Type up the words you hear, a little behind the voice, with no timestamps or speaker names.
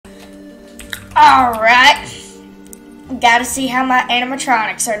Alright. Gotta see how my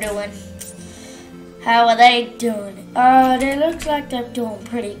animatronics are doing. How are they doing? They look like they're doing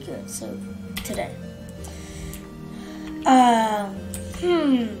pretty good so today.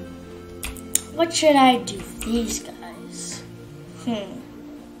 What should I do for these guys?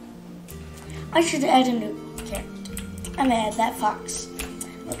 I should add a new character. I'm gonna add that fox.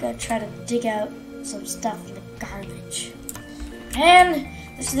 I'm gonna try to dig out some stuff in the garbage. And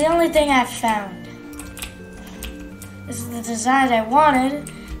this is the only thing I've found. This is the design I wanted,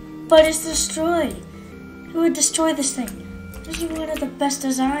 but it's destroyed. Who would destroy this thing? This is one of the best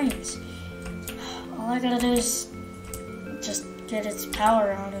designs. All I gotta do is just get its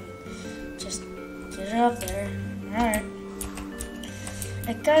power on and just get it up there. Alright.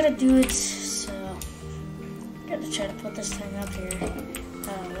 I gotta do it, so I gotta try to put this thing up here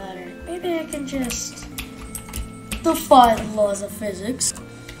on a ladder. Maybe I can just defy the laws of physics.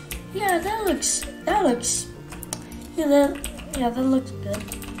 Yeah, that looks good.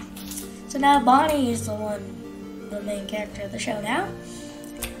 So now Bonnie is the main character of the show now.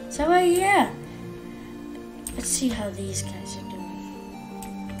 So yeah, let's see how these guys are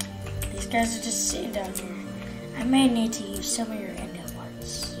doing. These guys are just sitting down here. I may need to use some of your endo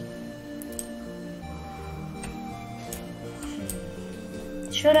parts.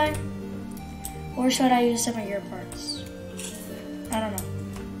 Should I? Or should I use some of your parts? I don't know.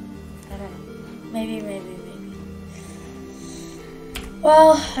 Maybe.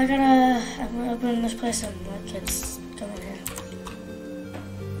 Well, I'm gonna open this place and let kids come in here.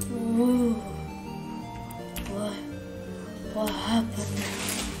 Ooh. What happened?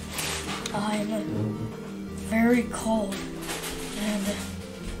 I'm very cold. And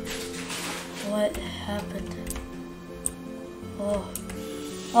what happened? Oh,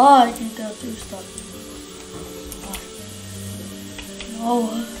 I can go through stuff. Oh.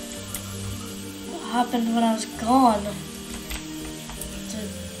 What happened when I was gone?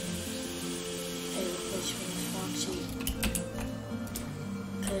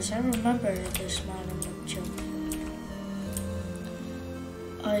 Because I remember this moment of joke.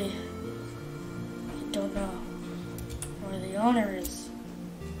 I don't know where the owner is.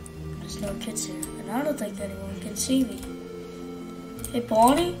 There's no kids here, and I don't think anyone can see me. Hey,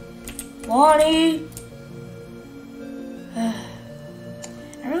 Bonnie? Bonnie! I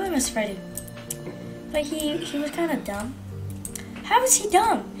really miss Freddy. But he was kind of dumb. How was he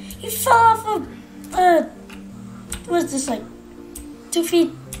dumb? He fell off a, what was this, like, 2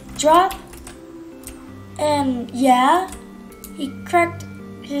 feet drop? And, yeah, he cracked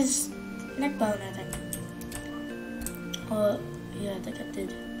his neck bone, I think. Yeah, I think I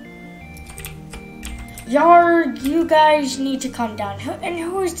did. You guys need to calm down. And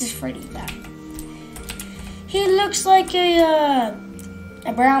who is this Freddy guy? He looks like a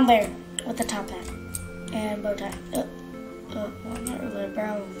brown bear with a top hat and bow tie. Well, not really a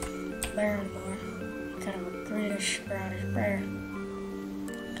brown bear anymore. Kind of a greenish, brownish bear.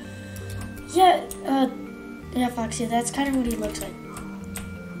 Yeah, Foxy, that's kind of what he looks like.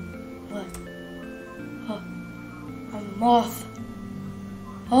 What? Oh, a moth.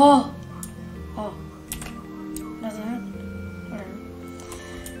 Oh. Nothing happened.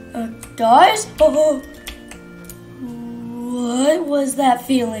 Whatever. Guys? Oh. What was that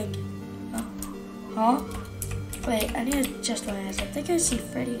feeling? Huh? Wait, I need to adjust my eyes. I think I see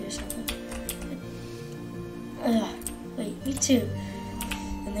Freddy or something. Wait, me too.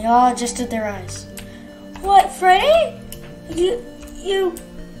 And they all adjusted their eyes. What, Freddy?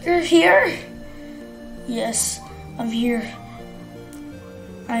 You're here? Yes, I'm here.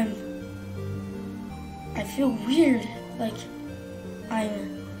 I feel weird, like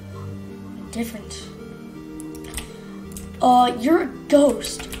I'm different. You're a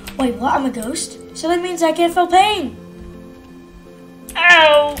ghost. Wait, what? I'm a ghost? So that means I can't feel pain.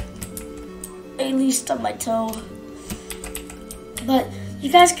 Ow! At least on my toe. But you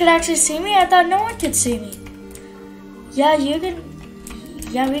guys could actually see me? I thought no one could see me. Yeah, you can.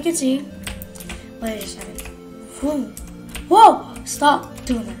 Yeah, we can see. Wait a second. Whoa! Stop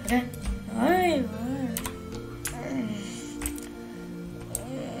doing that, okay? Alright.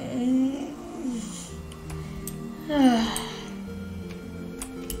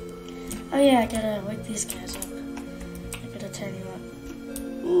 Oh yeah, I gotta wake these guys up. I gotta turn you up.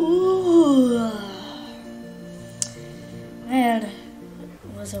 Ooh. Man, it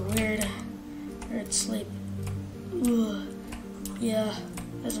was a weird sleep. Ooh. Yeah,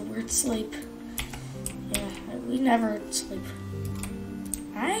 it was a weird sleep. Yeah, we never sleep.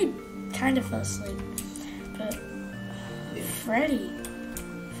 I kind of fell asleep, but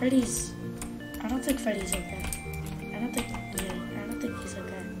Freddy's. I don't think Freddy's okay. I don't think he's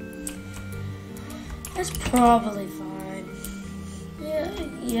okay. It's probably fine.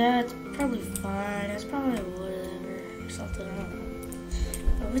 Yeah, it's probably fine. It's probably whatever. Or something, I don't know.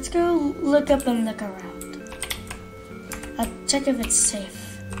 But let's go look up and look around. I'll check if it's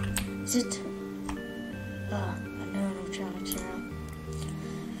safe. Is it? Oh, no animatronics around.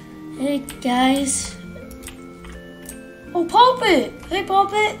 Hey, guys. Oh, Puppet! Hey,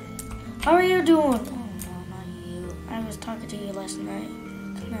 Puppet! How are you doing? Oh, no, not you. I was talking to you last night.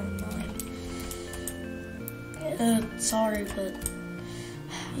 Kind of annoying. Sorry, but...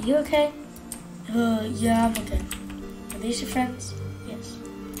 Are you okay? Yeah, I'm okay. Are these your friends? Yes.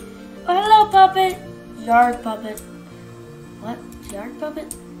 Oh, hello, Puppet! Yarg, Puppet. What? Yarg,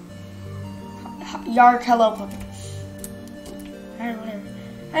 Puppet? Yarg, hello, Puppet. Alright, whatever.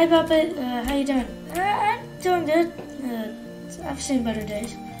 Hi, Puppet. How you doing? I'm doing good. I've seen better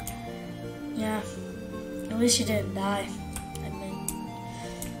days. Yeah. At least you didn't die. I mean.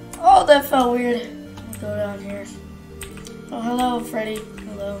 Oh, that felt weird. I'll go down here. Oh, hello, Freddy.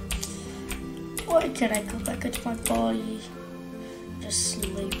 Hello. Why can't I go back into my body? Just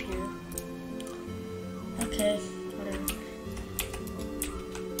sleep here. Okay, whatever.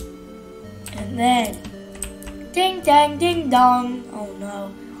 And then, ding dang ding dong. Oh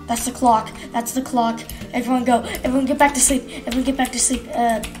no, that's the clock. That's the clock. Everyone go. Everyone get back to sleep. Everyone get back to sleep.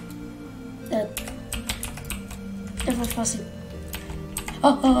 Everyone fall asleep.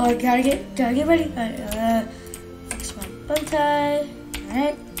 Oh, I gotta get ready. Fix my bow tie.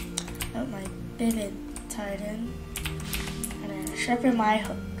 Alright. Got my bib tied in. And then sharpen my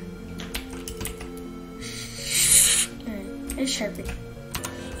hook. Alright, it's sharpened.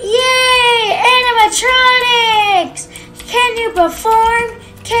 Yay! Animatronics! Can you perform?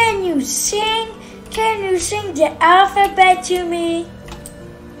 Can you sing? Can you sing the alphabet to me?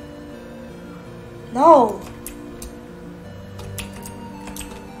 No.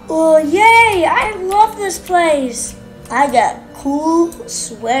 Oh, yay! I love this place. I got cool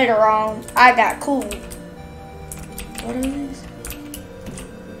sweater on. I got cool. What are these?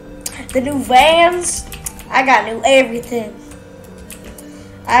 The new Vans. I got new everything.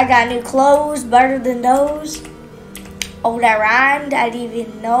 I got new clothes better than those. Oh, that rhymed. I didn't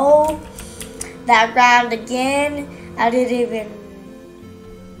even know. That rhymed again. I don't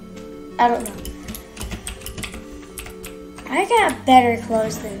know. I got better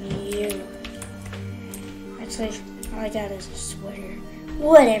clothes than you. Actually, all I got is a sweater.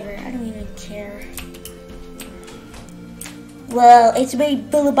 Whatever, I don't even care. Well, it's me,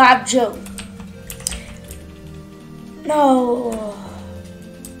 Billy Bob Joe. No.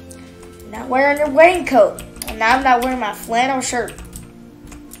 I'm not wearing a raincoat. And I'm not wearing my flannel shirt.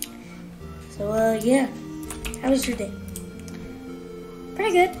 So, yeah. How was your day?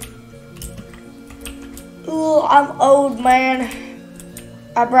 Pretty good. Ooh, I'm old, man.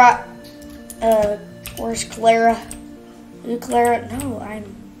 I brought, where's Clara? You, Clara? No,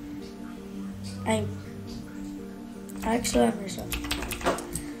 actually, I'm your son.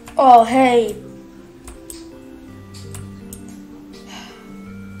 Oh, hey.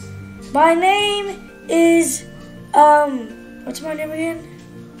 My name is, what's my name again?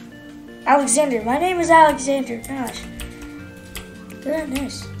 Alexander. My name is Alexander. Gosh.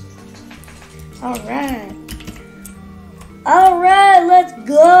 Goodness. Alright. Alright, let's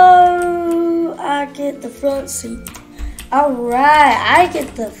go. I get the front seat. Alright, I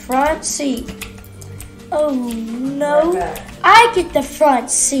get the front seat. Oh no. I get the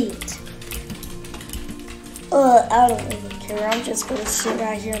front seat. I don't even care. I'm just gonna sit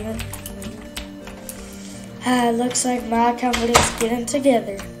right here and looks like my company's getting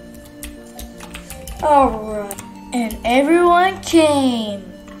together. Alright. And everyone came.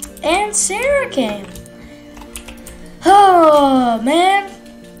 And Sarah came. Oh, man.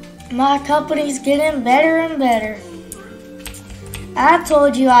 My company's getting better and better. I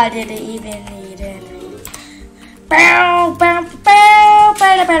told you I didn't even need any. Bow, bow, bow,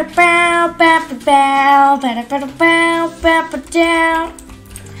 bow, bow, bow, bow, bow, bow, bow, bow.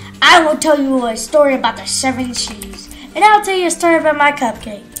 I will tell you a story about the 7 C's. And I'll tell you a story about my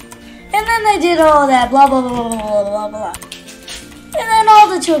cupcake. And then they did all that blah, blah, blah, blah, blah, blah, blah. And then all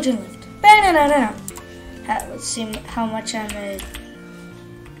the children left. Let's see how much I made.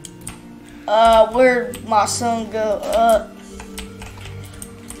 Where'd my son go?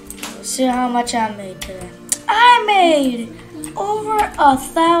 Let's see how much I made today. I made over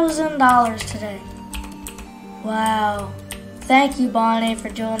 $1,000 today. Wow. Thank you, Bonnie, for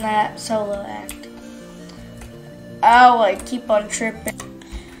doing that solo act. I'll keep on tripping.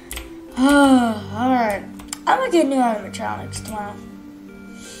 Alright. I'm gonna get new animatronics tomorrow.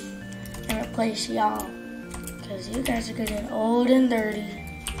 And replace y'all. Because you guys are getting old and dirty.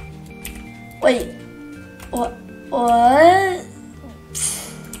 Wait. What? What?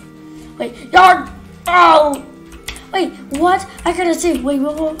 Wait, Yarg! Oh! Wait, what? I gotta say, wait.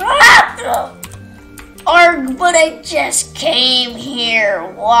 Ah! Arg, but I just came here.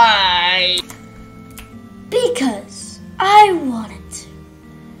 Why? Because I wanted to.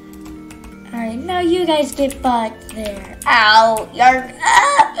 Alright, now you guys get back there. Ow! Yarg!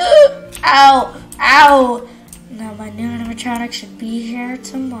 Ah! Ow! Ow! Now my new animatronic should be here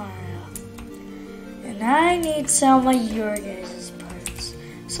tomorrow. And I need some of your guys' parts.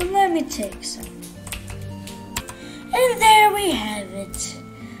 So let me take some. And there we have it.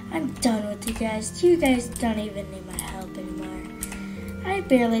 I'm done with you guys. You guys don't even need my help anymore. I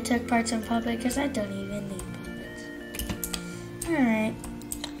barely took parts in Puppet because I don't even need Puppet. Alright.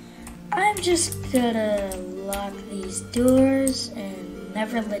 I'm just gonna lock these doors and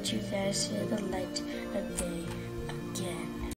never let you guys see the light of